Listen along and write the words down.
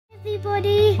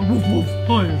Everybody. Woof woof.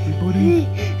 Hi everybody.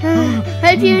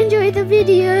 Hope you enjoyed the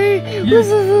video. Yes,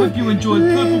 hope you enjoyed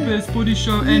Purple Bear's Body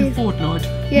Show and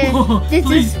Fortnite. Yeah,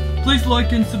 please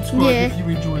like and subscribe if you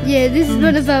enjoyed it. Yeah, this is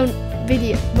not about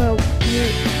video. Well,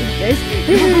 videos.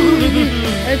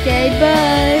 Okay,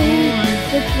 bye.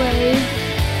 Goodbye.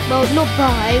 Well, not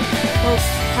bye. Well,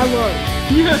 hello.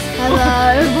 Yes.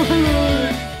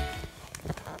 Hello.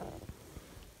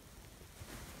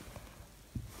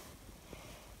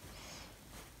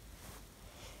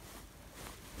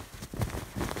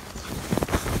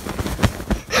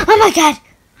 Oh my god!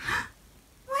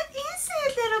 What is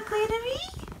it, little glittery?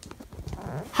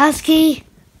 Husky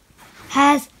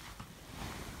has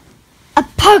a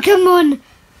Pokémon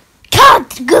card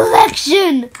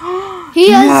collection!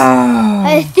 He has,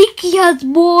 I think he has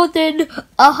more than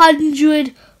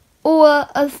 100 or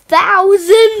 1,000!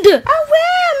 Oh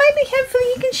wow, maybe hopefully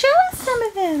you can show us some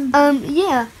of them.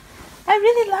 Yeah. I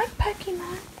really like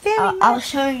Pokemon. Very much. I'll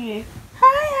show you.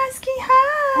 Hi Husky, hi.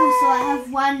 Also, I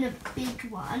have one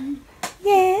big one.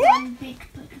 Yeah? One big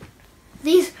Pokemon.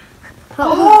 These...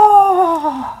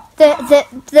 Oh!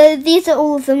 These are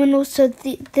all of them, and also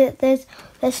there's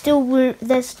still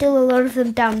a lot of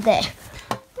them down there.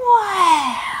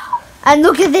 Wow! And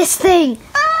look at this thing.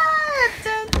 Ah,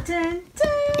 dun, dun, dun.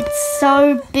 It's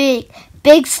so big.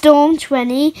 Big Storm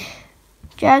 20,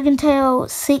 Dragon Tail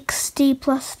 60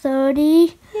 plus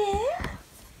 30, Yeah?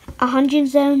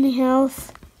 170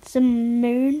 health. It's a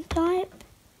moon type.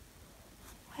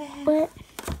 Wow. What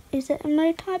is it? A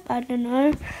moon type? I don't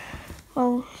know.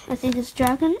 Well, I think it's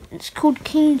dragon. It's called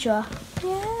Kingja.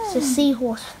 Yeah. It's a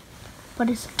seahorse, but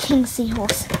it's a king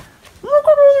seahorse.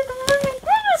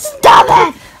 Stop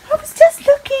it! I was just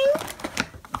looking.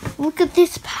 Look at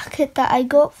this packet that I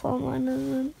got from one of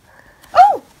them.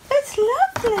 Oh, that's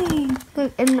lovely.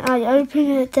 Look, and I opened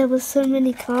it. There was so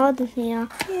many cards in here.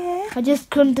 Yeah. I just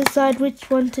couldn't decide which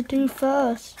one to do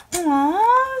first.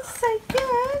 Oh, so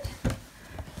good.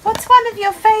 What's one of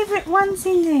your favourite ones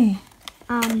in there?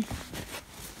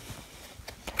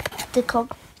 The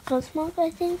Cosmog, I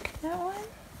think. That one?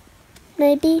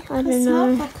 Maybe, I don't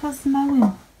know. Cosmog or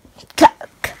Cosmoem?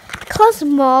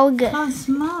 Cosmog,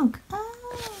 Cosmog.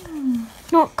 Oh.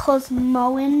 not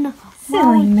Cosmoen.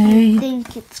 Silly me. I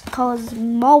think it's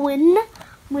Cosmoen.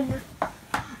 When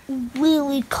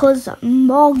really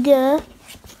Cosmog.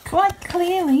 Quite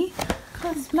clearly.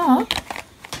 Cosmog.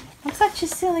 I'm such a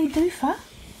silly doofer.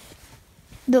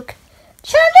 Look,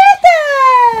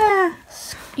 Charlotta!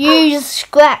 you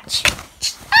scratch.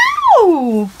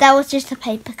 Oh! That was just a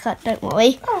paper cut, don't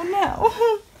worry. Oh no.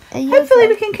 Are you Hopefully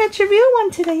we okay? can catch a real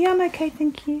one today. Yeah, I'm okay,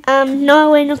 thank you. No,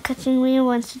 we're not catching real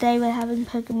ones today. We're having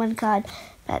Pokemon card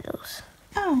battles.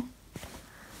 Oh.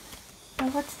 Well,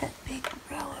 what's that big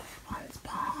row of ones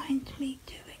behind me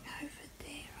doing over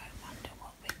there? I wonder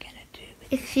what we're going to do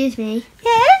with Excuse me.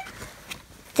 Yeah?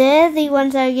 They're the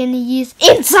ones I'm going to use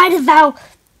inside of our...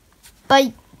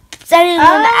 by sending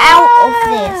them out of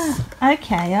this.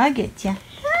 Okay, I get you.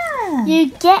 Ah. You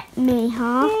get me, Yeah,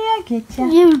 huh? I get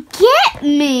you. You get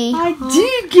me. I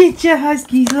do get you,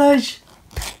 Husky Slush.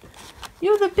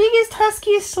 You're the biggest,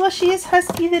 huskiest, slushiest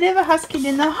husky that ever huskied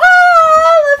in the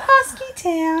whole of Husky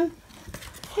Town.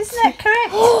 Isn't that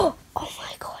correct? Oh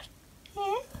my god.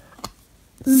 Yeah.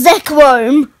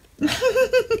 Zekrom.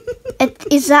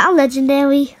 Is that a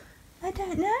legendary? I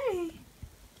don't know.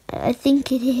 I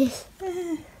think it is.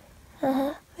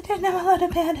 I don't know a lot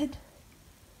about it.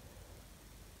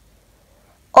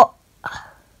 Oh.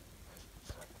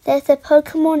 There's a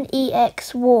Pokemon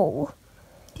EX wall.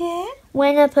 Yeah?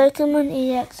 When a Pokemon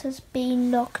EX has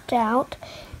been knocked out,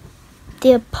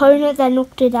 the opponent that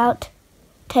knocked it out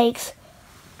takes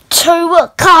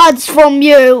 2 cards from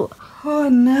you. Oh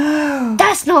no.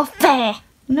 That's not fair.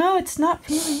 No, it's not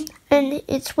really. And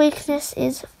its weakness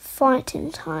is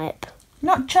fighting type.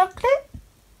 Not chocolate?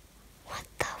 What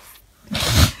the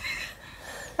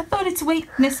I thought its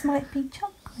weakness might be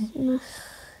chocolate. f...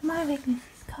 My weakness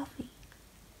is coffee.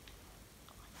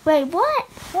 Wait, what?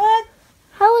 What?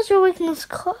 How is your weakness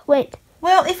wait.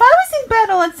 Well, if I was in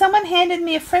battle and someone handed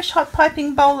me a fresh hot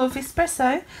piping bowl of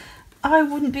espresso, I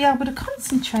wouldn't be able to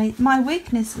concentrate. My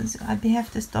weakness was I'd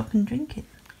have to stop and drink it.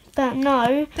 But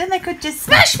no. Then they could just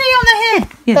smash me on the head.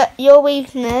 Yeah. But your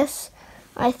weakness,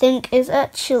 I think, is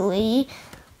actually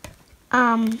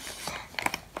not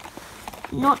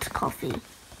coffee.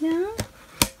 No?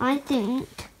 I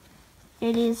think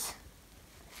it is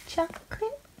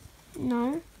Chocolate?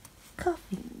 no.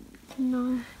 Coffee.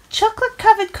 No. Chocolate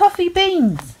covered coffee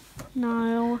beans.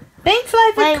 No. Bean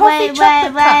flavoured coffee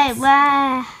chocolate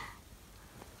cups.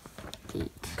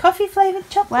 Wait. Coffee flavoured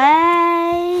chocolate.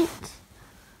 Wait.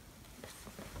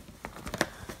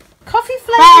 Coffee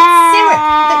flavoured syrup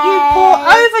that you pour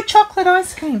over chocolate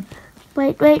ice cream.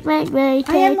 Wait. I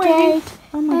am waiting.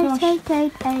 Oh my gosh.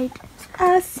 Wait.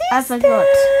 Sister.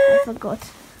 I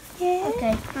forgot. Yeah.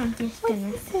 Okay, I'm just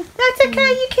gonna. That's okay,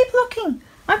 you keep looking.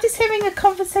 I'm just having a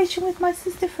conversation with my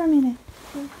sister for a minute.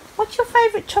 What's your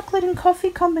favourite chocolate and coffee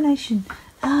combination?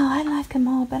 Oh, I like them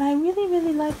all, but I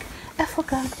really like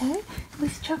affogato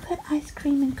with chocolate ice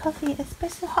cream and coffee,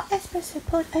 espresso, hot espresso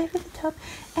poured over the top,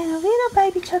 and a little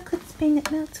baby chocolate spoon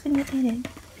that melts when you eat it.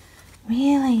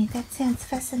 Really? That sounds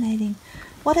fascinating.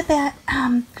 What about,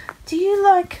 do you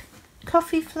like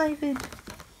coffee flavoured?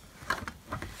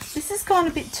 This has gone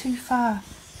a bit too far.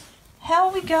 How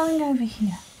are we going over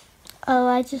here? Oh,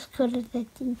 I just got a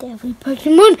legendary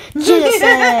Pokemon.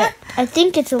 I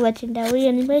think it's a legendary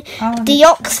anyway. Oh,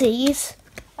 Deoxys.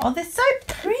 Oh, they're so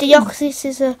pretty. Deoxys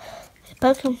is a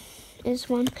Pokemon. Is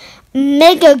one.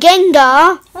 Mega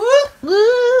Gengar. Whoop,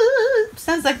 whoop.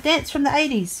 Sounds like dance from the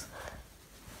 80s.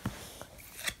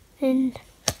 And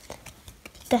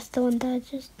that's the one that I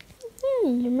just.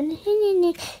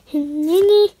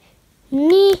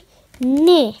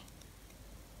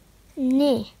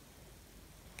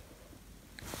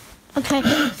 Okay,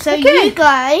 so you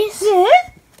guys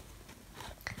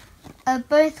are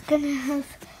both gonna have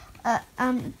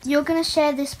you're gonna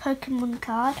share this Pokemon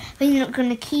card, but you're not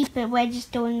gonna keep it. We're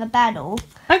just doing a battle,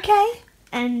 Okay.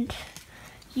 and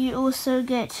you also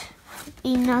get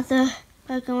another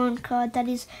Pokemon card that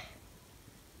is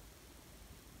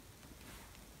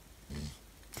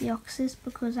Deoxys,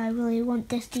 because I really want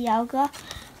this Dialga.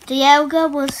 Dialga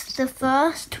was the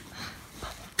first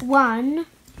one.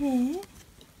 Yeah.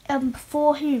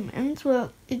 Before humans were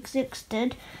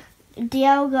existed,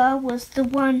 Dialga was the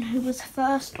one who was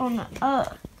first on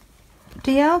Earth.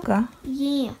 Dialga?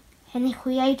 Yeah, and he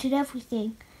created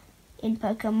everything in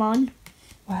Pokemon.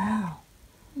 Wow.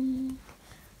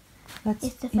 That's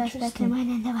It's the first interesting. Pokemon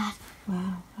in the world.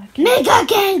 Wow. Okay. Mega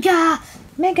Gengar!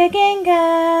 Mega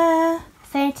Gengar!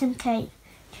 Phantom Cape.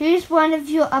 Choose one of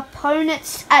your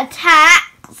opponent's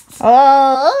attacks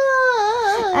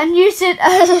Oh! and use it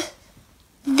as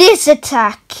this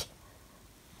attack.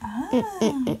 Ah.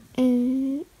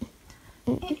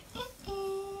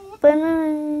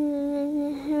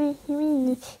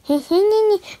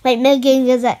 Wait, Mega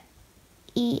Gengar's at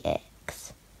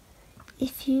EX.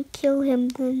 If you kill him,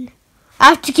 then I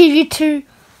have to give you 2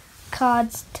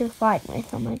 cards to fight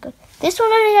with. Oh my god. This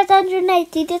one only has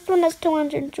 180. This one has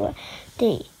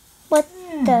 220. What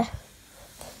the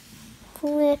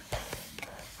flip?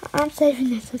 I'm saving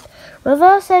this.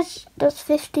 Reverse edge does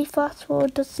 50. Fast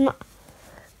forward does not.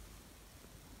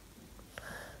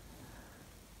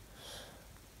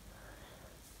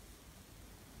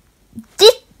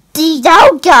 This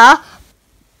Dialga.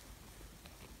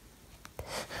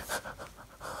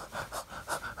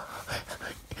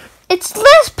 It's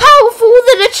less powerful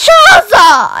than a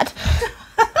Charizard!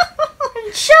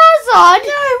 And Charizard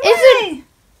isn't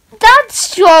that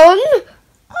strong!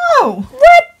 Oh!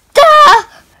 What the?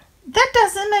 That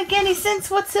doesn't make any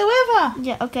sense whatsoever.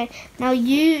 Yeah, okay. Now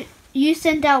you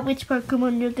send out which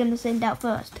Pokemon you're going to send out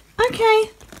first.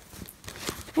 Okay.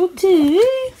 We'll do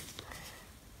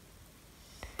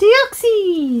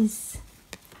Deoxys.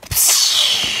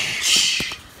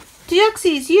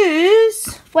 Deoxys,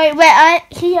 use. Wait, I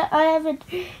haven't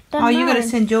done Oh, you got to mine.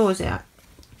 send yours out.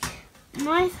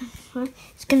 My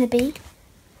it's going to be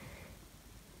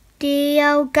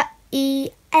Dialga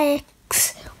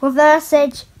EX. Reverse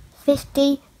edge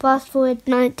 50, fast forward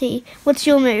 90. What's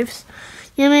your moves?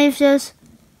 Your moves is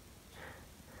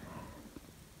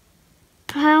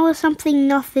power something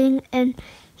nothing and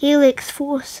Helix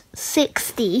Force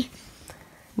 60.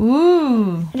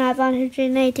 Ooh. And I have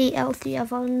 180 health, you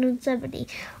have 170.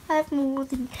 I have more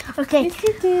than... Okay, Yes,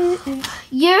 you do.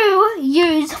 you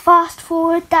use fast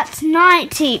forward, that's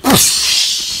 90.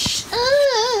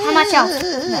 How much health?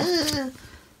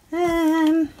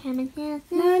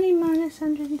 90 minus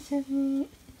 170.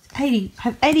 80. I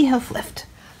have 80 health left.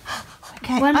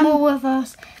 Okay. One more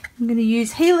reverse. I'm going to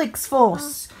use Helix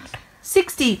Force.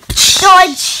 60.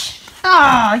 Dodge!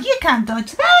 Oh, you can't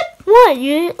dodge that. What,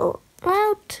 you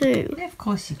allowed to? Yeah, of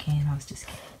course you can. I was just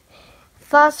kidding.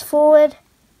 Fast forward.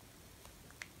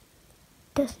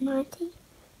 Does 90?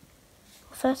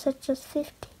 First it's just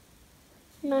 50.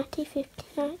 90, 50,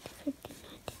 90, 50, 90,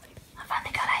 50. I've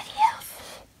only got 80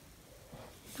 health.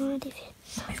 90, 50.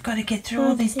 We've got to get through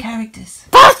all these characters.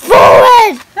 Fast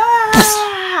forward!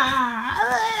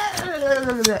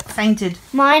 Fainted.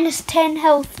 Minus 10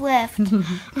 health left.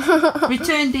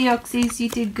 Return Deoxys, you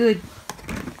did good.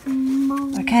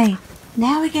 Okay,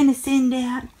 now we're going to send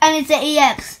out... And it's an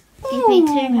EX. Give me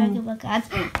 2 Pokemon cards.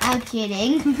 I'm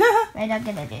kidding. We're not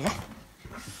gonna do that.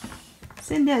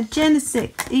 Send out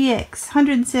Genesect EX,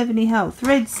 170 health.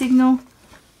 Red Signal,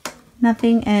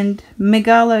 nothing. And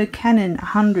Megalo Cannon,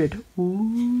 100.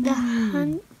 Ooh.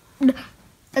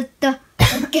 The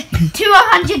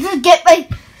 200 to get my...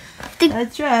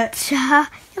 That's right.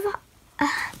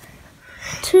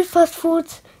 2 fast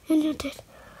forwards and you're dead.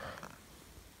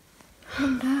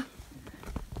 And,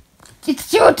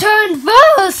 it's your turn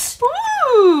first!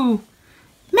 Ooh!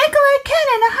 Megalo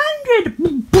Cannon,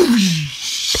 100.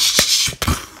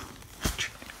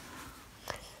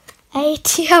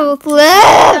 80 health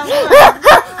left!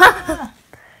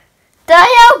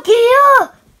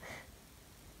 Dialgear!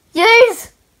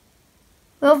 Use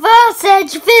reverse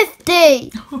edge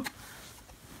 50!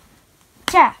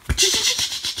 Tap.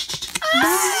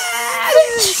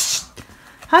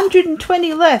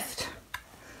 120 left.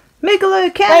 Megalo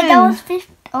Wait, Cannon. that was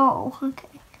 50. Oh, okay.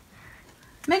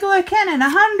 Megalo Cannon,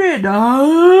 100.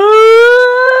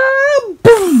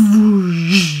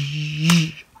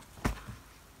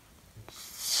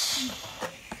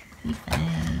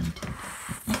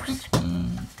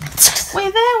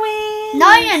 We're there, we.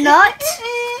 No, you're not.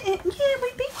 Yeah, we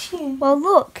beat you. Well,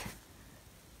 look.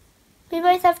 We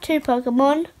both have 2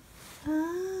 Pokemon.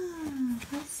 Ah,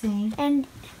 I see. And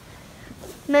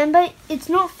remember, it's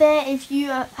not fair if you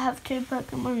have 2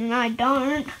 Pokemon and I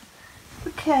don't.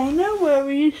 Okay, no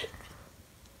worries.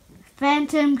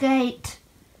 Phantom Gate.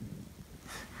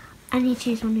 I need to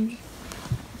choose one of you.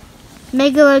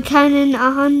 Megalo Cannon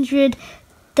 100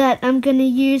 that I'm going to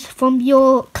use from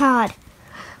your card.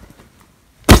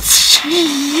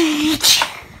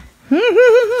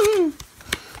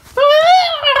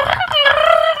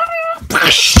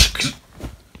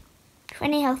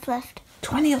 20 health left.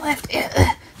 20 left. Hey,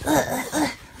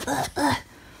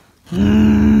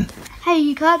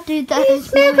 you can't do that. Use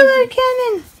Megalo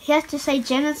Cannon. He has to say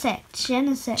Genesect.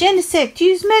 Genesect. Genesect,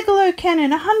 use Megalo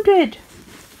Cannon, 100.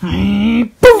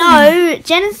 No,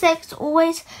 Genesect's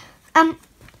always...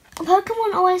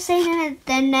 Pokemon always say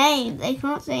their name. They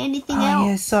can't say anything else. Oh,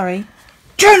 yeah, sorry.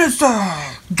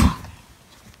 Genesect!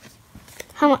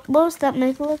 How much? What was that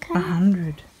Megalo Cannon?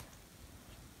 100.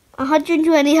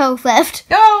 120 health left.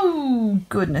 Oh,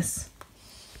 goodness.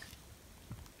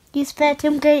 Use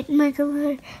Phantom Gate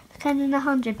Megalo Cannon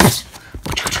 100.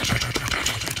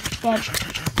 Dead.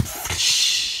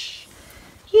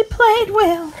 You played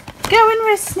well. Go and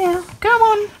rest now. Go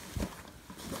on.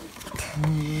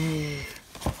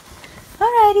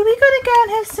 Alrighty, we gotta go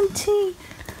and have some tea.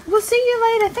 We'll see you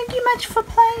later. Thank you much for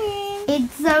playing.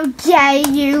 It's okay,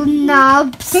 you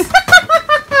nubs.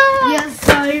 You're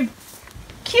so...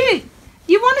 Cute.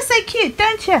 You want to say cute,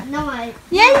 don't you? No, I...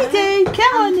 Yeah, you do.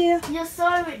 Come on now. You're so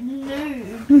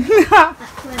noob at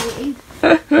playing.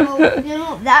 Well, you're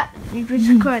not that noob, which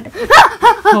is kind of...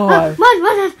 Hi.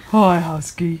 Mine. Hi,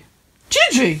 Husky.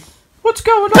 Gigi, what's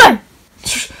going on?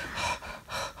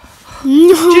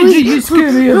 Gigi, you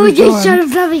scare me Oh, every you're time. so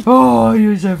fluffy. Oh,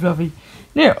 you're so fluffy.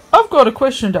 Now, I've got a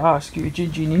question to ask you,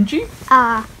 Gigi Ninja.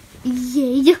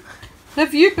 Yeah.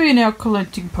 Have you been out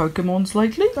collecting Pokemons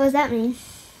lately? What does that mean?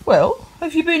 Well,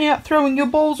 have you been out throwing your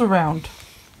balls around?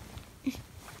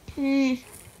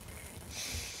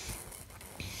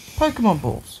 Pokemon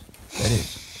balls, that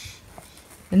is.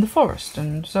 In the forest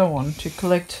and so on to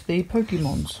collect the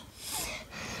Pokemons.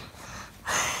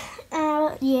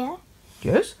 Yeah.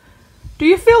 Yes? Do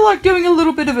you feel like doing a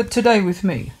little bit of it today with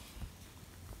me?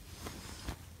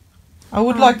 I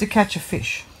would like to catch a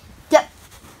fish. Yep.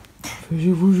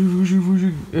 Fishy,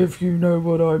 if you know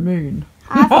what I mean.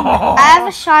 I have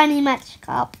a shiny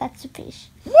Magikarp. That's a fish.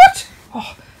 What?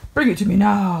 Oh, bring it to me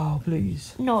now,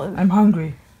 please. No. I'm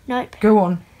hungry. Nope. Go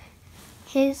on.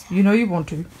 Here's You know you want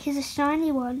to. a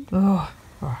shiny one. Oh,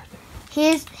 alright.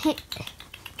 Here's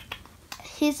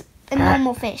a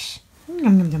normal fish.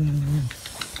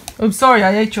 I'm sorry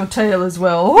I ate your tail as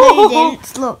well. No, you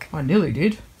didn't. Look. I nearly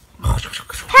did.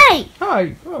 Hey!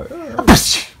 Hi.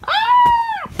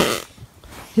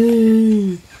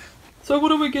 Hey. So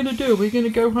what are we going to do? We're going to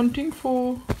go hunting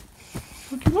for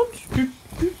Pokemon?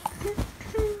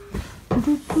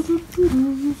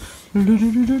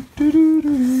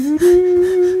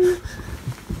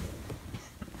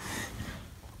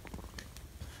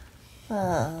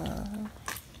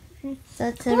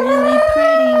 That's a really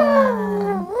pretty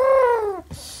one.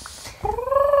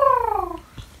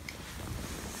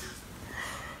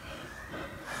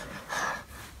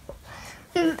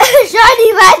 Shiny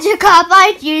Magikarp,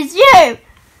 I'd use you!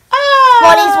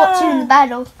 Bonnie's watching the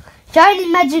battle. Shiny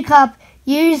Magikarp,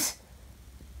 use...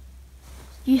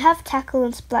 You have Tackle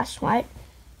and Splash, right?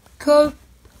 Carp,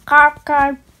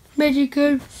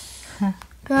 Magikarp.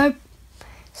 Go.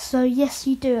 So yes,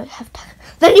 you do have tackle.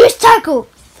 Then use tackle.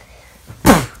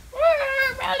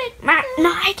 No,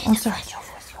 I didn't. Oh, sorry. Your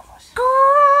voice.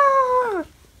 Go.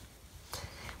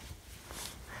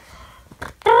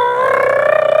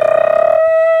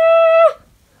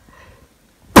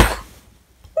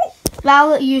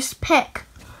 Violet used peck.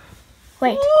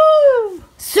 Wait. Woo!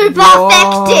 Super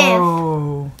effective.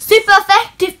 Super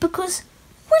effective because.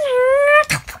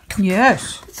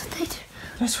 Yes. That's what they do.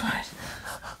 That's right.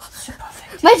 Super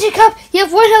effective. Magic up. You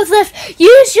have 1 health left.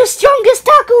 Use your strongest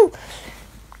tackle.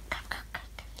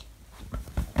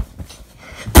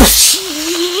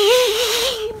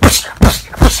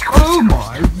 Oh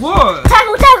my word!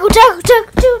 Tackle.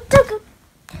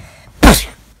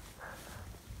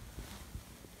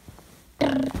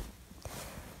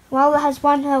 Well, it has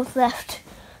 1 health left.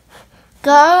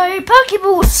 Go,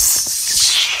 Pokeballs!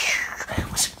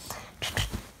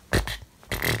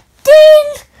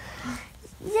 Ding!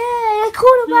 Yay, I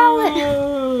caught a Violet.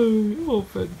 Yay. Oh,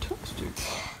 fantastic.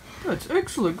 That's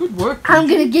excellent. Good work. I'm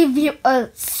gonna give you a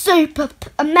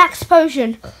max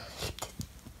potion.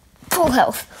 Full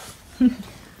health.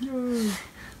 Yay.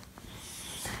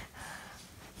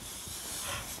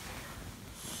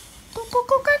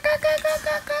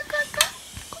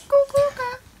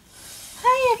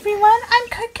 Hi everyone, I'm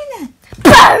Coconut.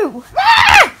 Boo!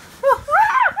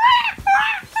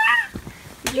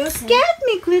 You scared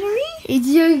me, Glittery. It's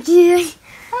okay.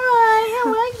 Hi, how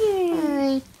are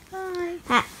you? Hi.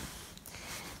 Hi.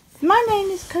 My name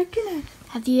is Coconut.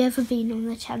 Have you ever been on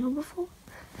the channel before?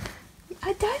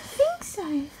 I don't think so.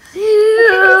 I think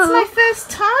it's my first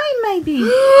time, maybe.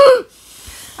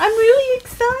 I'm really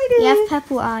excited. You have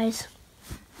purple eyes.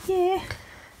 Yeah.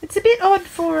 It's a bit odd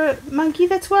for a monkey.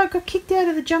 That's why I got kicked out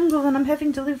of the jungle and I'm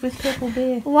having to live with Purple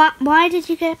Bear. Why did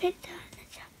you get picked up?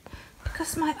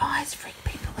 Because my eyes freak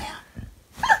people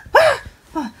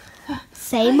out.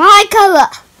 Say my colour.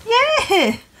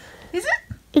 Yeah. Is it?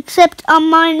 Except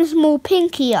mine is more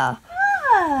pinkier.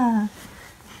 Ah.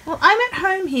 Well, I'm at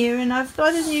home here and I've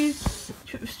got a new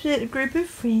group of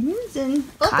friends and...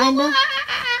 Kinda.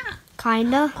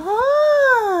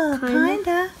 Oh, Kinda.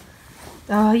 kinda.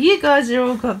 Oh, you guys are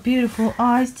all got beautiful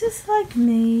eyes just like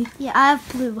me. Yeah, I have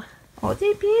blue. Oh,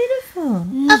 they're beautiful.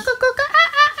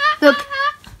 Look.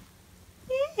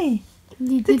 Yeah.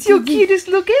 That's your cutest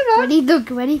look ever. Ready, look,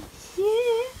 ready.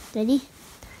 Yeah. Ready.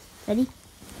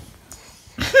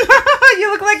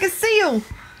 You look like a seal.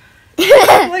 You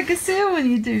look like a seal when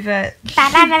you do that.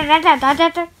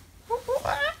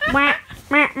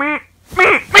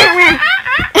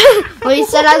 Well, you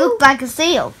said I look like a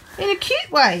seal. In a cute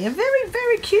way. A very,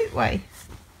 very cute way.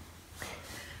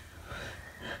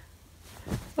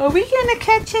 Are we going to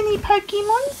catch any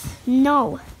Pokemons?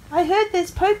 No, I heard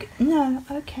there's No,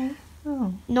 okay.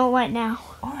 Oh, not right now.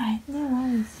 alright. No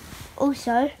worries.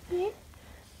 Also, Yeah.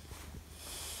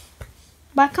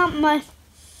 why can't my...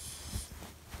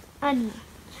 I don't know.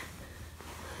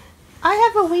 I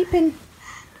have a weapon.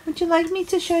 Would you like me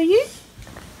to show you?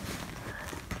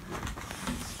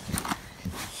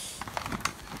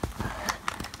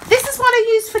 This is what I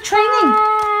use for training.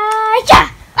 Yeah!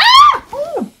 Ah!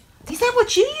 Oh, is that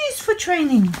what you use for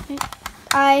training?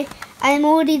 I'm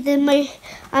already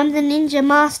I'm the ninja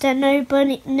master. No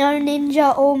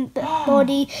ninja or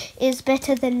body is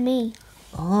better than me.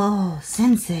 Oh,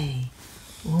 sensei.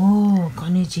 Oh,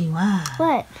 konnichiwa.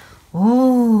 What?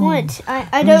 Oh. What?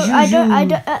 I don't.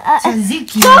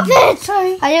 Tzatziki. Stop it!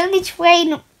 Sorry. I only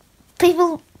train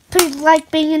people like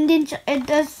being a ninja. It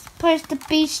is supposed to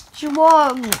be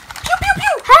strong. Pew, pew,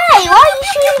 pew. Hey, why are you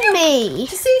shooting me?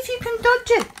 To see if you can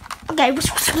dodge it. Okay.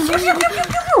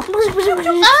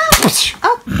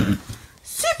 Oh,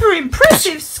 super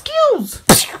impressive skills.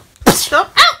 Stop.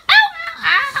 Ow,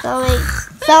 ow, ow.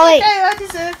 Sorry. Okay, I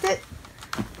deserved it.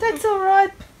 That's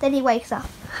alright. Then he wakes up.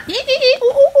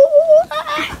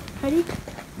 Ready?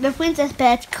 The Princess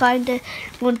Bear kind of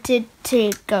wanted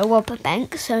to go rob a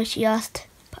bank, so she asked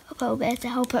Purple Bear to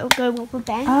help her go rob a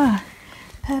bank. Ah,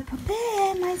 Purple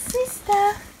Bear, my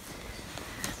sister.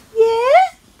 Yeah?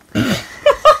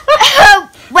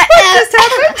 What just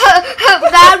happened?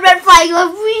 That red flag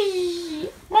went whee.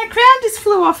 My crown just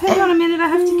flew off. Hang on a minute, I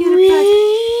have to get it back.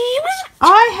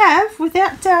 I have,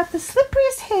 without doubt, the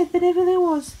slipperiest head that ever there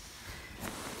was.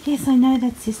 Yes, I know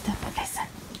that, sister, but listen,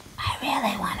 I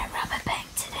really want to rob a bank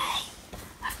today.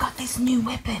 I've got this new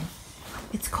weapon.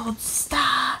 It's called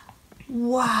Star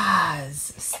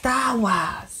Wars. Star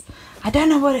Wars. I don't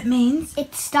know what it means.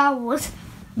 It's Star Wars.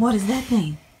 What does that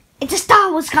mean? It's a Star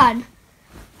Wars gun.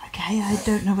 Okay, I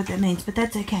don't know what that means, but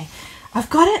that's okay. I've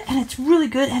got it, and it's really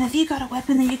good, and have you got a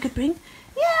weapon that you could bring?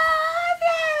 Yeah, I've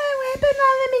got a but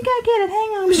now let me go get it.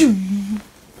 Hang on.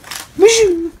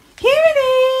 Here it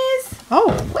is. Oh,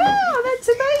 wow, that's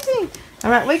amazing. All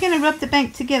right, we're going to rob the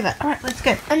bank together. All right, let's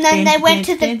go. And then they went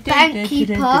to the bank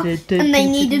keeper and they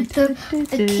needed the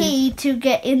key to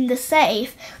get in the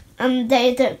safe. And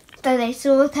they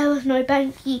saw there was no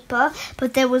bank keeper,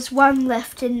 but there was one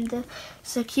left in the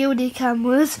security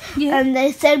cameras. Yeah. And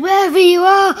they said, wherever you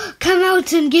are, come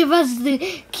out and give us the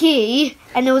key.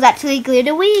 And it was actually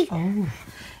Glittery. Oh.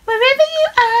 Wherever you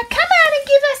are, come out and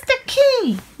give us the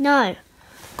key. No.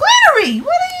 Glittery,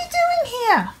 what are you doing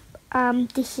here?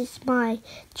 This is my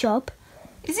job.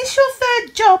 Is this your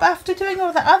third job after doing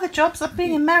all the other jobs like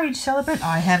being a marriage celebrant?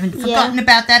 I haven't forgotten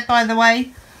about that, by the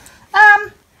way.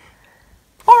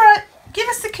 All right, give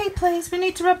us the key, please. We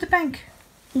need to rob the bank.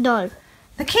 No.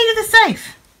 The key to the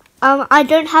safe. I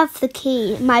don't have the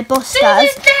key. My boss Do does.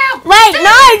 this now. Wait, Do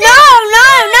no, this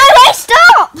wait,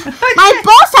 stop! My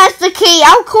boss has the key.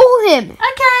 I'll call him.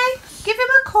 Okay, give him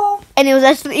a call. And he was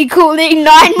actually calling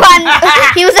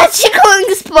 911. He was actually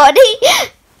calling Spotty.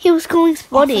 He was calling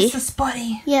Spotty. Officer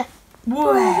Spotty. Yeah.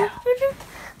 Wow.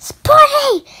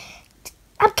 Spotty!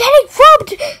 I'm getting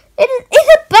robbed in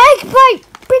a bank by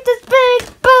Princess Bird.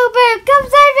 Boo Boo, come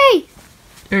save me!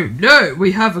 Oh no,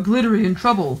 we have a Glittery in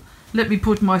trouble. Let me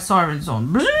put my sirens on.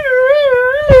 And they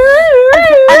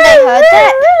heard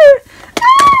that.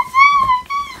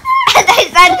 And they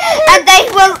said, and they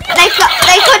couldn't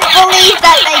believe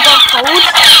that they got called.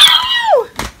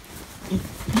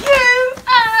 You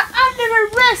are under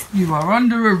arrest. You are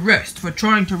under arrest for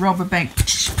trying to rob a bank.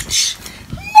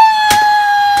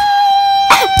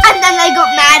 And then they got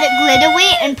mad at Glittery,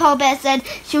 and Paul Bear said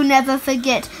she'll never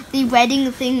forget the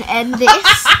wedding thing and this.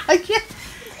 Yeah.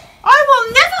 I will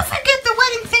never forget the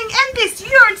wedding thing and this.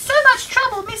 You're in so much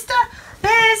trouble, Mr.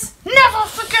 Bears. Never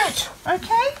forget,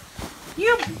 okay?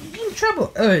 You're in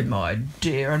trouble. Oh, my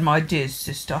dear and my dear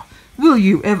sister. Will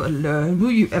you ever learn?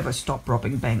 Will you ever stop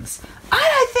robbing banks? I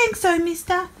don't think so,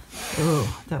 mister.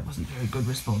 Oh, that wasn't a very good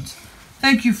response.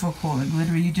 Thank you for calling,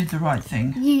 Glittery. You did the right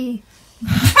thing. Yeah.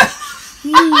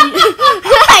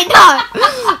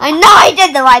 I know I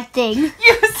did the right thing.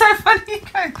 You were so funny. You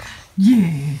go,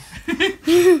 Yeah.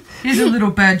 Here's a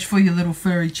little badge for your little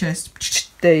furry chest.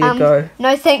 There you go.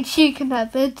 No thanks, you can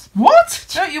have it. What?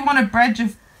 Don't you want a badge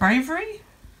of bravery?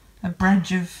 A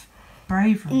badge of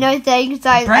bravery? No thanks,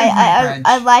 bravery badge.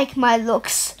 I like my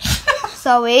looks.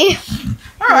 Sorry.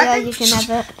 All right, Yeah, then. you can have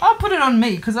it. I'll put it on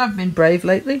me because I've been brave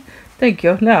lately. Thank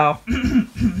you. Now.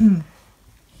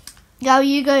 Now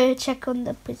you go check on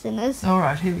the prisoners. All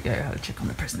right, here we go. I'll check on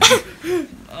the prisoners.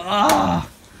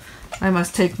 I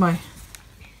must take my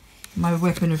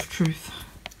weapon of truth.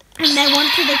 And they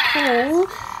wanted a call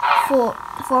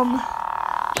from.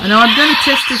 I know I'm going to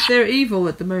test if they're evil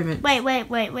at the moment. Wait.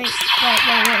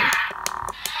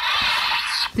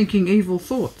 Thinking evil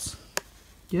thoughts.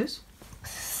 Yes?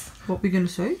 What we going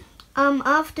to say?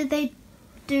 After they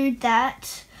do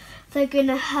that, they're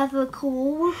gonna have a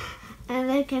call, and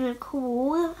they're gonna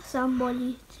call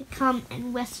somebody to come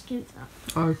and rescue them.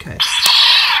 Okay.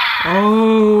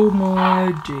 Oh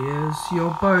my dears,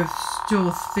 you're both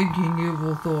still thinking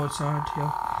evil thoughts, aren't you?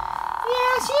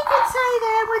 yes, you could say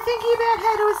that. We're thinking about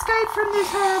how to escape from this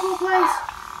horrible place.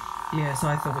 Yes,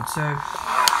 I thought so.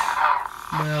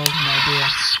 Well, my dear,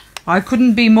 I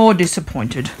couldn't be more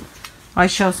disappointed. I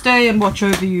shall stay and watch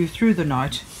over you through the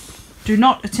night. Do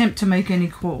not attempt to make any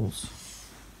calls.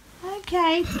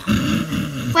 Okay.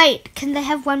 Wait, can they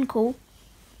have one call?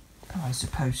 I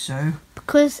suppose so.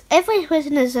 Because every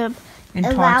prisoner's allowed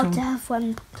Entitled to have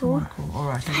one to call. one call. All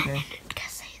right, here we go. Can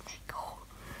say they call.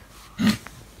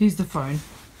 Here's the phone.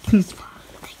 This one.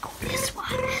 They call this one.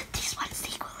 This one's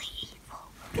equally evil.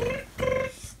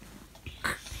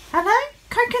 Hello,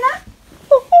 Coconut?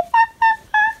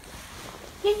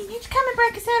 Yeah, you need to come and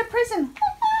break us out of prison.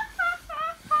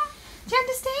 Do you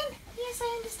understand? Yes,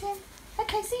 I understand.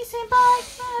 Okay, see you soon. Bye.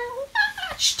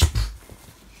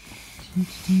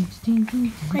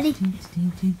 Ready?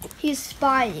 He's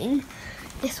spying.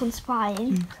 This one's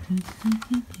spying.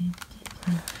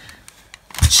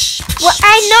 Well,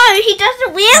 I know, he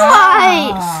doesn't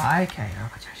realise. Okay.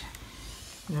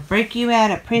 I'm gonna break you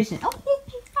out of prison.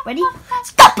 Ready?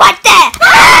 Stop right there!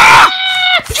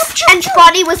 And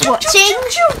Spotty was watching.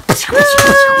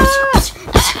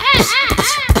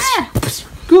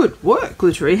 Good work,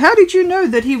 Glittery. How did you know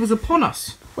that he was upon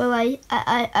us? Well, I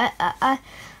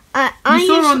You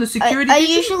saw on the security I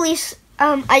vision?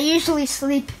 I usually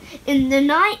sleep in the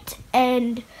night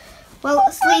and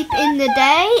sleep in the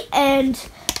day, and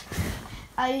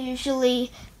I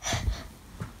usually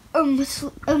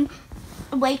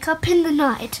wake up in the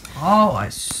night. Oh, I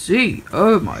see.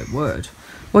 Oh, my word.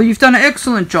 Well, you've done an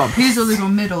excellent job. Here's a little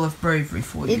medal of bravery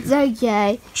for you. It's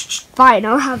okay. Fine,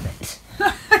 I'll have it.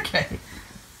 Okay.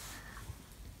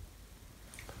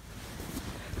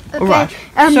 Okay. Alright,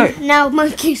 so now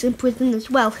Monkey's in prison as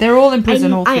well. they're all in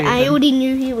prison, all three of I them. already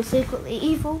knew he was secretly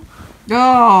evil.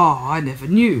 Oh, I never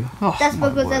knew. Oh, That's my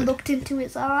because I word. looked into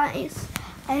his eyes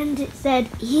and it said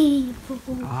evil.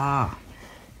 Ah.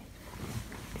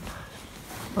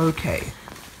 Okay.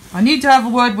 I need to have a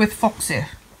word with Foxy.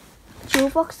 Sure,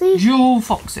 Foxy? Jules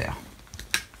Foxy.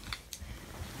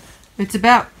 It's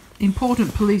about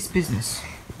important police business.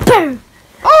 Boom!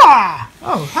 Ah!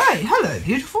 Oh, hey, hello,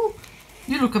 beautiful.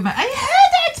 You look amazing. Hey,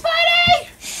 that's Buddy!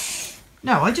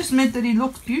 No, I just meant that he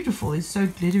looks beautiful. He's so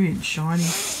glittery and shiny.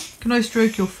 Can I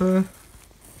stroke your fur?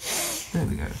 There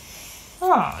we go.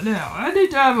 Ah, now, I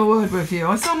need to have a word with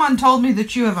you. Someone told me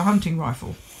that you have a hunting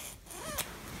rifle.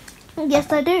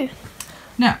 Yes, I do.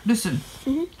 Now, listen.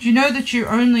 Mhm. Do you know that you're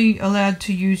only allowed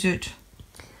to use it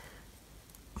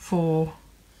for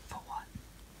what?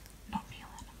 Not real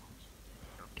animals.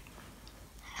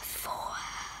 For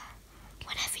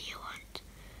whatever you want.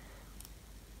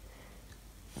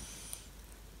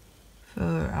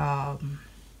 For,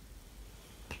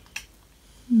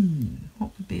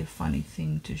 what would be a funny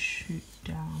thing to shoot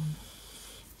down?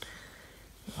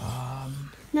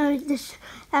 No, that's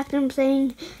what I'm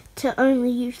saying, to only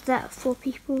use that for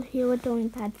people who are doing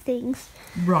bad things.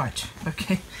 Right,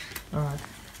 okay. Alright.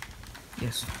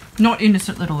 Yes. Not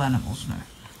innocent little animals, no.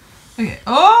 Okay.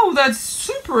 Oh, that's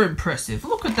super impressive.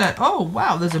 Look at that. Oh,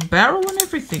 wow, there's a barrel and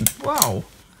everything. Wow.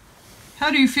 How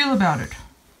do you feel about it?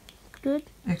 Good.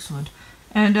 Excellent.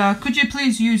 And could you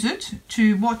please use it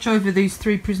to watch over these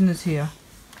 3 prisoners here?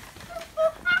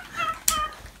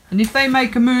 And if they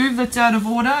make a move that's out of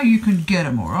order, you can get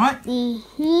them, alright?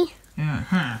 Mm-hmm.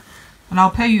 And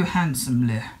I'll pay you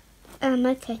handsomely.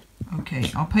 Okay.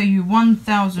 Okay, I'll pay you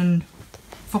 1,000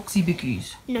 Foxy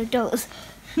Bickies. No, dollars.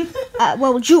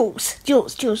 Well, Jules.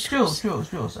 Jules.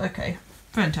 Okay,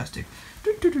 fantastic.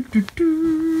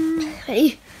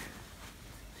 Ready?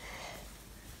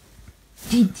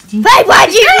 Wait,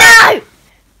 why'd you know?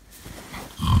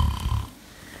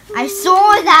 I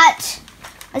saw that.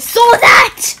 They're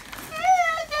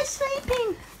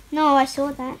sleeping. No, I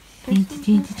saw that. I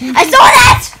I saw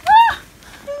that!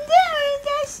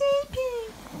 They're sleeping.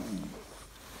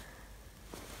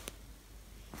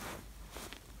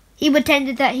 He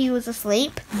pretended that he was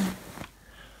asleep.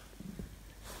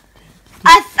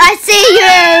 I see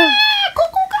you!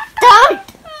 Don't!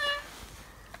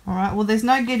 Alright, well there's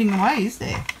no getting away, is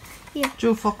there? Yeah.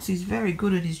 Joe Foxy's very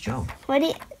good at his job.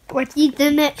 Ready?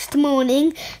 The next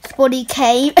morning, Spotty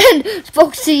came and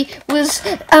Foxy was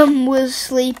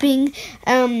sleeping,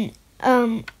 and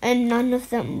none of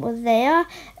them were there.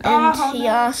 And he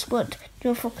asked what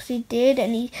Joe Foxy did,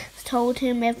 and he told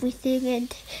him everything,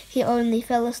 and he only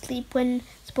fell asleep when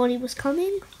Spotty was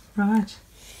coming. Right.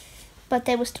 But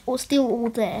they were still all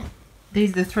there.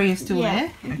 These the 3 are still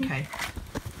Yeah. there? Okay.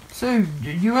 So,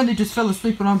 you only just fell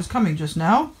asleep when I was coming just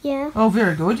now? Yeah. Oh,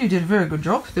 very good. You did a very good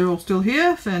job. They're all still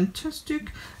here.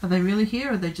 Fantastic. Are they really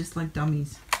here, or are they just like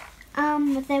dummies? They're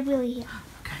really here.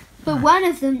 Okay. But Right. one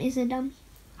of them is a dummy.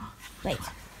 Wait.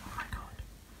 Oh my god.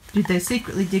 Did they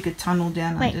secretly dig a tunnel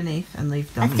down Wait. underneath and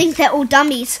leave I dummies? think they're all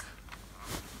dummies.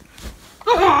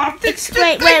 Oh, Wait.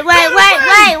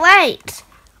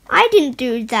 I didn't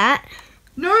do that.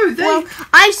 No, Well,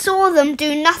 I saw them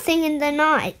do nothing in the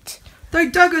night. they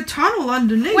dug a tunnel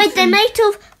underneath. Wait, they and- might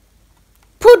have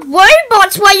put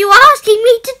robots while you were asking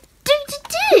me to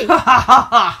do.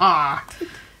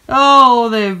 Oh,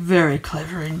 they're very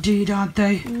clever indeed, aren't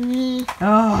they?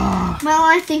 Oh. Well,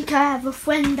 I think I have a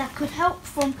friend that could help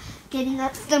from getting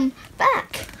them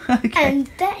back. Okay. And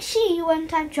that she one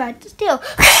time tried to steal.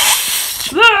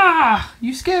 Ah,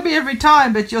 you scare me every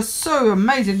time, but you're so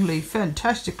amazingly,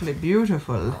 fantastically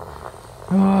beautiful.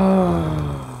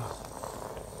 Oh.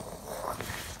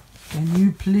 Can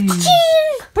you please...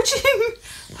 Paching!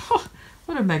 Oh,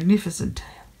 what a magnificent tale.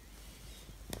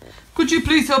 Could you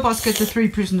please help us get the 3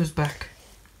 prisoners back?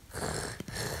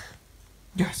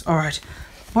 Yes, alright.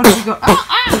 What have we got?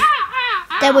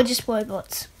 They were just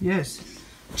robots. Yes.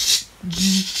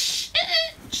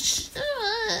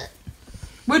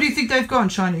 Where do you think they've gone,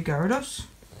 Shiny Gyarados?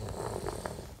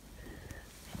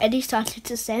 Eddie started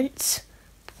to sense.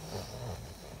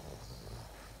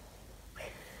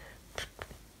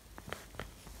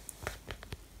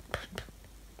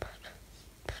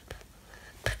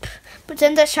 But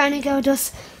then that shiny girl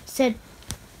just said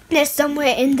they're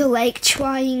somewhere in the lake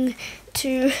trying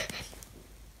to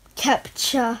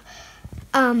capture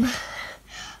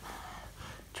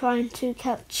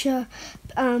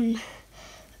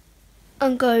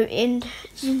go in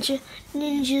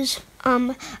Ninja's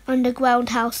underground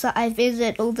house that I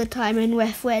visit all the time, and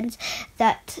we're friends,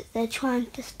 that they're trying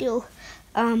to steal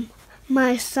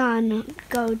my son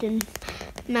golden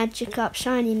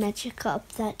shiny magic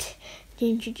cup that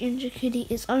Ginger Kitty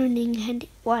is owning, and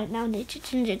right now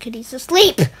Ginger Kitty's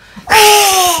asleep.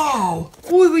 Oh!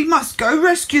 Oh, we must go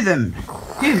rescue them.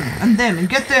 Him and them, and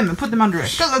get them and put them under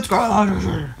arrest. Go, let's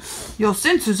go. Your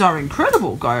senses are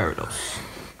incredible, Gyarados.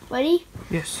 Ready?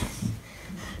 Yes.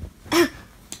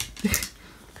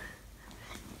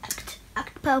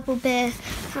 Act purple bear,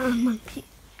 monkey.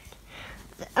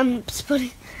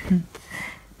 Spotty.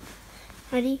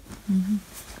 Ready? Mm-hmm.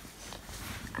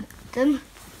 Act them.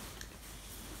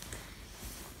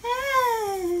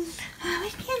 We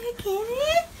can't get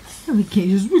it. We can't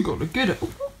just, we gotta get it.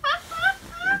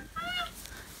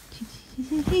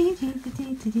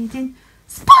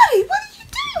 Spotty, what are you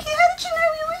doing here? How did you know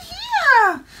we were here?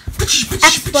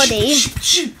 Spotty.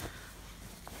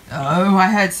 Oh, I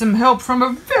had some help from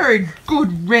a very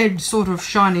good red sort of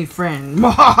shiny friend.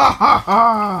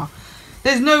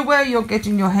 There's no way you're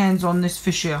getting your hands on this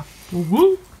fish here.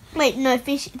 Wait, no,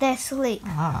 fish, they're asleep.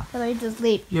 Ah. They're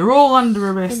asleep. You're all under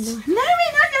arrest. No, we're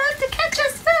not. You'll have to catch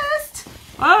us first.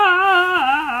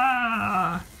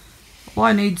 Ah! Well,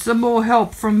 I need some more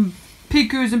help from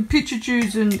Pikus and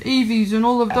Pichachus and Eevees and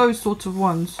all of those sorts of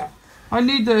ones. I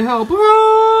need their help.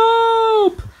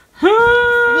 Help!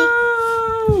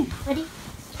 Help! Ready?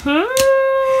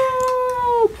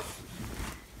 Help!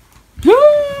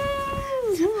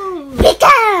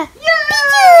 Pika!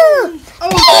 Yay! Oh,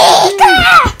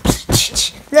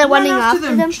 They're running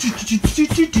after them.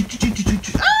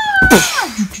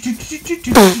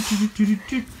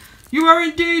 You are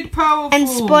indeed powerful. And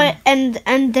Spot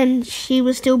and then she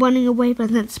was still running away,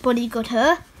 but then Spotty got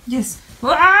her. Yes.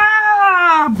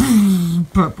 Ah!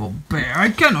 Purple bear, I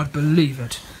cannot believe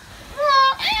it.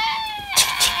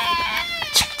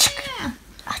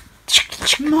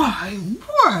 My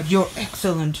word, you're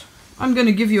excellent. I'm going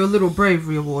to give you a little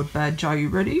bravery award badge. Are you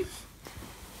ready?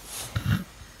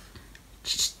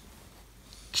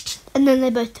 And then they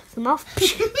both took them off.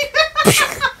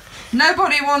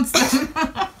 Nobody wants them.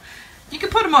 You can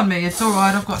put them on me. It's all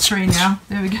right. I've got 3 now.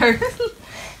 There we go.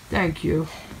 Thank you.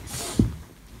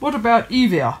 What about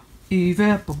Eevee?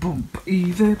 Eevee, ba-boom,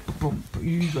 Eevee, ba-boom,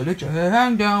 Eevee, let your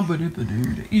hang down,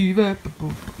 ba-dee-ba-dee, Eevee,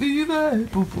 ba-boom, Eevee,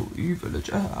 ba-boom, Eevee, let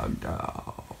your hang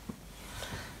down.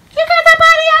 You got the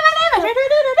body of an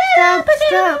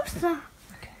Stop.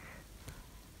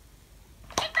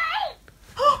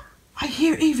 Oh, I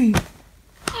hear Eevee.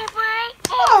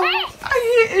 Oh, I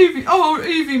hear Eevee. Oh,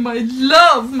 Eevee, my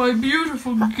love, my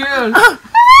beautiful girl.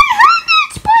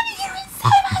 Spotty, you're in so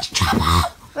much trouble.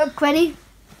 Look, ready?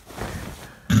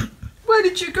 Where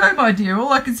did you go, my dear?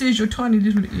 All I can see is your tiny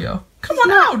little ear. Come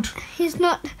on out. He's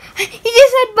not. He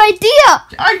just said my dear.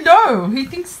 I know. He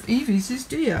thinks Eevee's his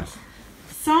dear.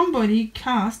 Somebody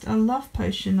cast a love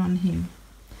potion on him.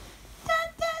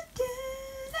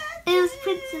 It was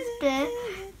Princess Bear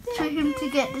for him to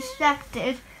get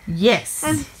distracted. Yes.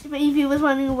 And Eevee was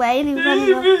running away and he was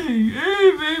running away.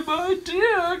 Eevee, my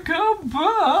dear, come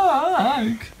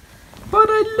back. But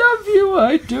I love you,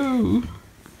 I do.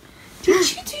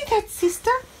 Did you do that, sister?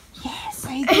 Yes,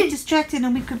 so you got distracted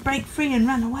and we could break free and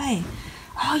run away.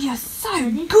 Oh, you're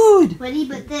so good. Ready,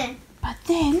 but then But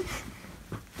then...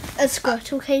 a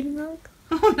Squirtle came along.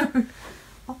 Oh no.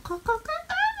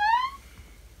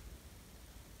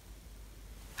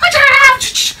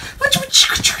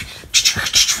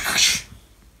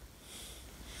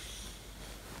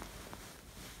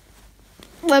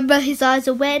 Remember, his eyes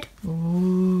are red.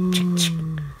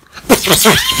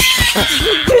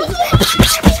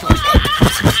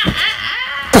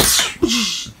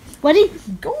 Ready?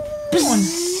 Go on.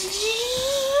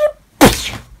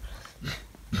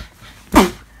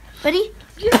 Ready?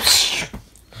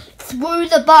 Through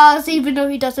the bars, even though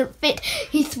he doesn't fit.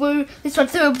 He threw this one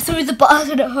through the bars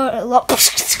and it hurt a lot.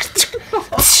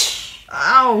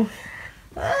 Ow.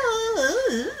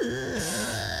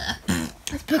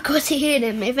 It's because he hit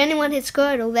him. If anyone hit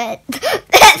Squirtle,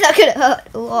 that's not gonna hurt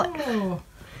a lot. Oh.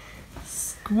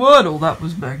 Squirtle, that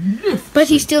was magnificent. But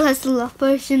he still has the love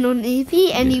potion on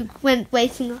Eevee, and he went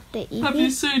racing after Eevee. Have you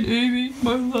seen Eevee,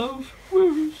 my love?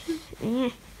 Where is she? Yeah.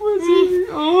 Where's Eevee?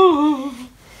 Oh.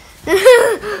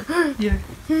 Yeah.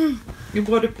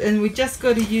 And we just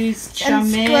got to use And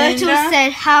Charmander. Squirtle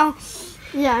said how...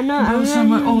 Yeah, I know. Those are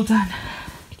my all done.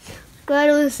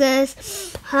 Squirtle says,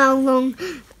 how long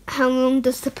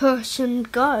does the potion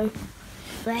go?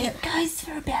 Right? It goes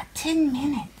for about 10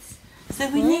 minutes. So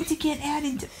we need to get out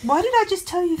into... Why did I just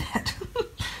tell you that?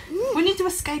 We need to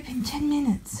escape in 10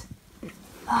 minutes.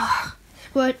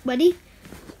 Ready?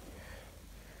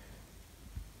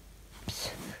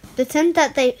 Pretend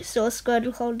that they saw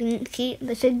Squirtle holding the key.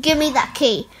 They said, "Give me that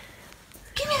key."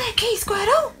 Give me that key,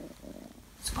 Squirtle.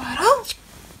 Squirtle.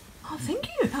 Oh, thank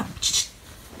you.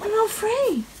 We're all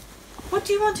free. What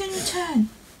do you want in return?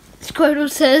 Squirtle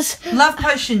says, Love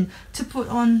potion to put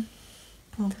on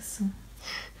Bulbasaur.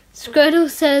 Squirtle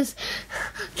says,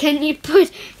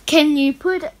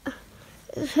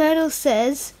 Squirtle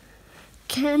says,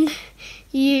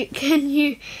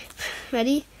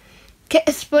 ready?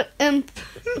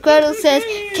 Squirtle says,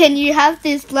 "Can you have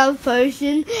this love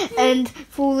potion and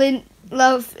fall in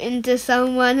love into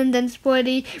someone?" And then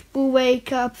Spotty will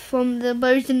wake up from the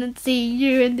potion and see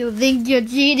you, and he'll think you're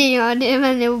cheating on him,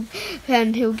 and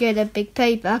he'll get a big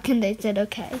payback. And they said,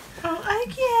 "Okay." Oh,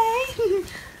 okay.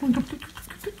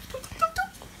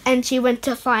 And she went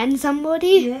to find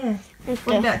somebody. Yeah.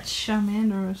 What about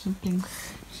Charmander or something?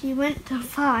 She went to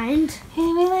find.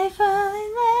 Who will I fall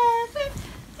in love with?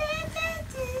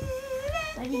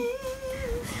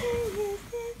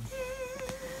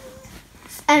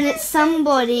 And it's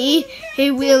somebody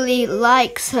who really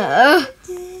likes her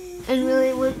and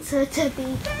really wants her to be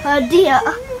her dear.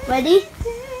 Ready?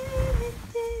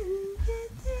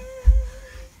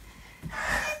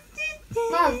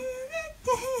 Mum.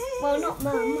 Well, not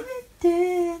Mum.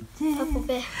 Purple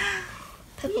Bear.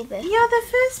 Purple Bear. You're the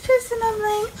first person I'm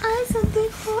laying eyes on,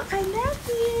 therefore I love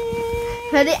you.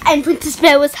 Ready? And Princess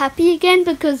Bear was happy again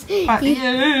because I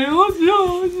love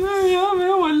you.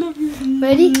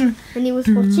 ready? And he was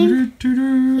watching.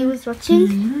 He was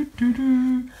watching.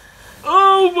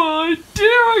 Oh my dear,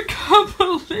 I can't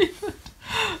believe it.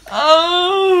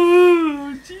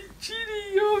 Oh, she's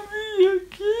cheating on me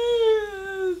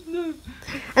again.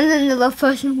 And then the love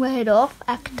potion went off.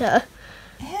 Actor.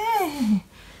 Hey,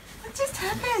 what just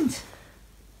happened?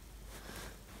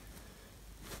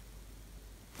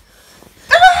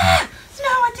 Ah! No,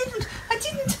 I didn't.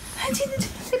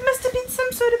 It must have been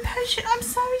some sort of potion. I'm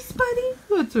sorry, Spuddy.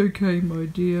 That's okay, my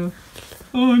dear.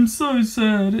 Oh, I'm so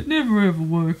sad. It never ever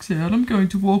works out. I'm going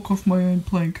to walk off my own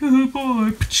plank.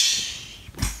 Bye.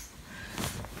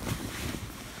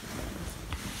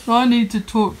 I need to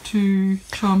talk to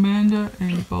Charmander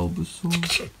and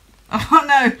Bulbasaur. Oh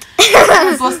no,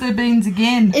 someone's lost their beans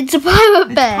again. It's a pirate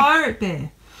It's bear. Pirate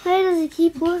Bear. Why does he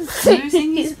keep losing?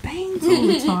 Losing his beans all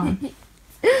the time.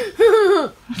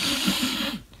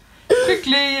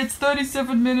 Quickly, it's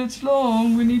 37 minutes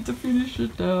long. We need to finish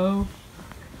it now.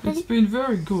 It's been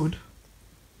very good.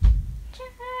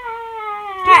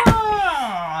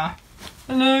 Ah!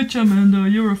 Hello, Charmander.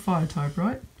 You're a fire type,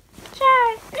 right?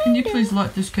 Can you please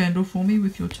light this candle for me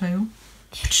with your tail?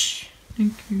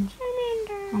 Thank you.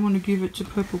 I want to give it to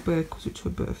Purple Bear because it's her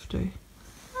birthday.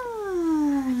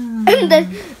 And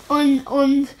then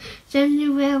on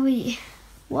January,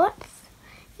 what?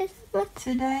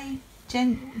 Today,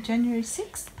 January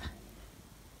 6th.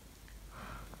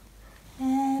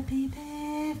 Happy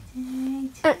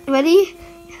birthday. Ready?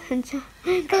 And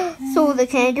saw the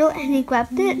candle and he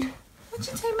grabbed it. What'd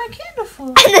you take my candle for?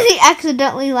 And then he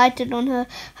accidentally lighted on her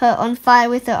on fire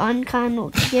with her own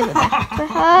candle to give it back to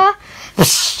her.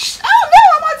 Oh no,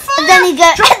 I'm on fire! And then he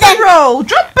got Drop and roll! and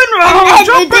Drop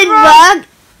it and didn't roll! work.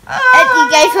 Oh, And he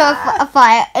gave her a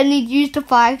fire, and he used the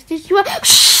fire extinguisher.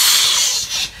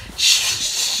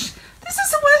 This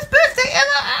is the worst birthday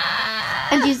ever!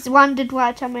 And she wondered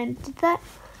why Charmander did that.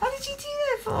 What did you do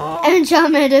that for? And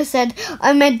Charmander said,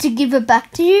 "I meant to give it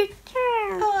back to you."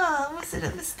 Oh, was it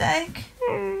a mistake?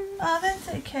 Oh, that's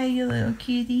okay, you little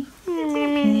cutie. It's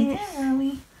okay, don't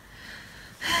worry.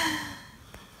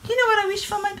 You know what I wish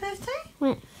for my birthday?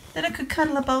 What? That I could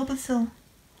cuddle a Bulbasaur.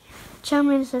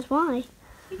 Charmander says, "Why?"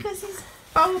 Because his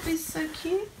bulb is so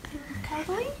cute and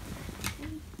cuddly.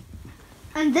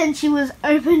 And then she was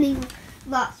opening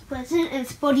last present, and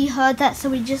Spotty heard that, so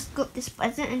we just got this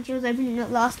present, and she was opening the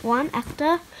last one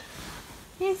after.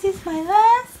 This is my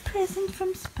last present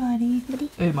from Spotty.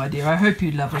 Oh, my dear, I hope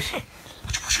you love it.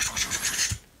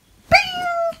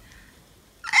 Bing!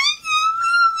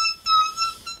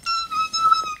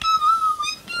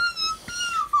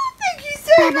 Thank you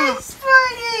so much,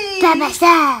 Spotty!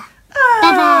 Baba, Oh,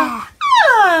 Baba.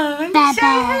 oh, I'm so Baba.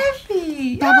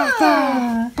 happy. Baba,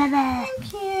 Oh, Baba,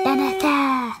 thank you.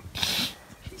 Baba,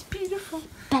 It's beautiful.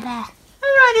 Baba,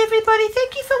 Alright, everybody,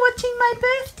 thank you for watching my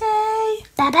birthday.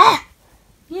 Baba,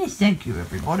 Yes, thank you,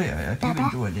 everybody. I hope you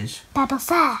enjoyed this. Baba,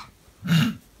 Sa,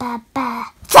 Baba,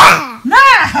 Sa,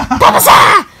 No! Baba,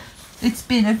 Sa. It's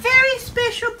been a very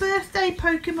special birthday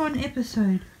Pokemon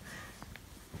episode.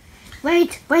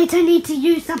 Wait, I need to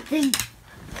use something.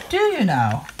 Do you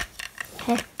now?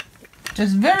 Okay.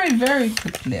 Just very, very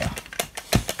quickly.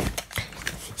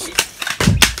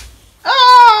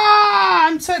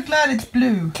 so glad it's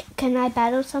blue. Can I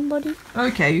battle somebody?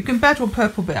 Okay, you can battle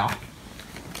Purple Bear.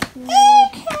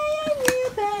 Okay, I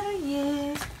will battle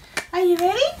you. Are you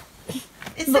ready?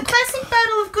 It's the classic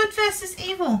battle of good versus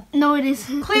evil. No, it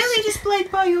isn't. Clearly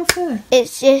displayed by your fur.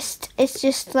 It's just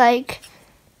like,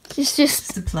 It's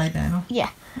the play battle. yeah.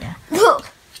 Yeah. Look.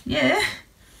 Yeah.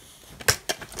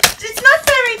 It's not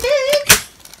very big.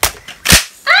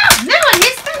 Oh, no,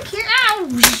 yes, thank you. Ow.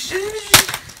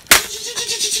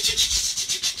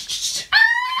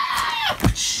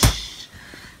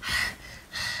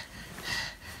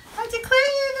 I declare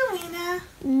you the winner.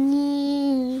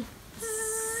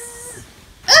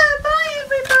 Bye,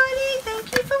 everybody. Thank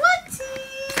you for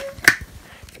watching.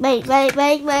 Wait.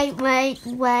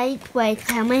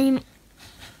 How many?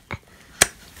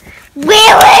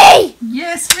 Really?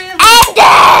 Yes, really. End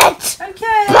it!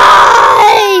 Okay.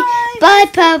 Bye! Bye,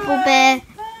 Purple Bear. Bye.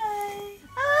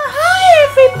 Hi,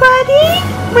 everybody.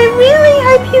 We really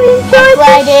hope you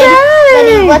enjoyed the show.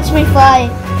 Ready, watch me fly.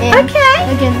 Okay.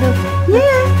 Again, look.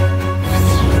 Yeah.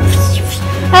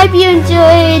 Hope you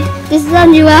enjoyed. This is our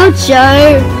new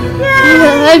outro.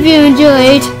 Yeah. Hope you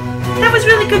enjoyed. That was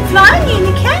really good flying,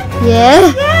 Unicat.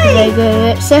 Yeah. Yay. Very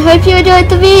good. So hope you enjoyed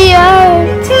the video.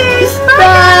 Cheers.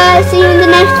 Bye. See you in the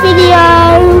next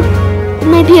video.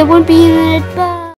 Maybe I won't be in it. Bye.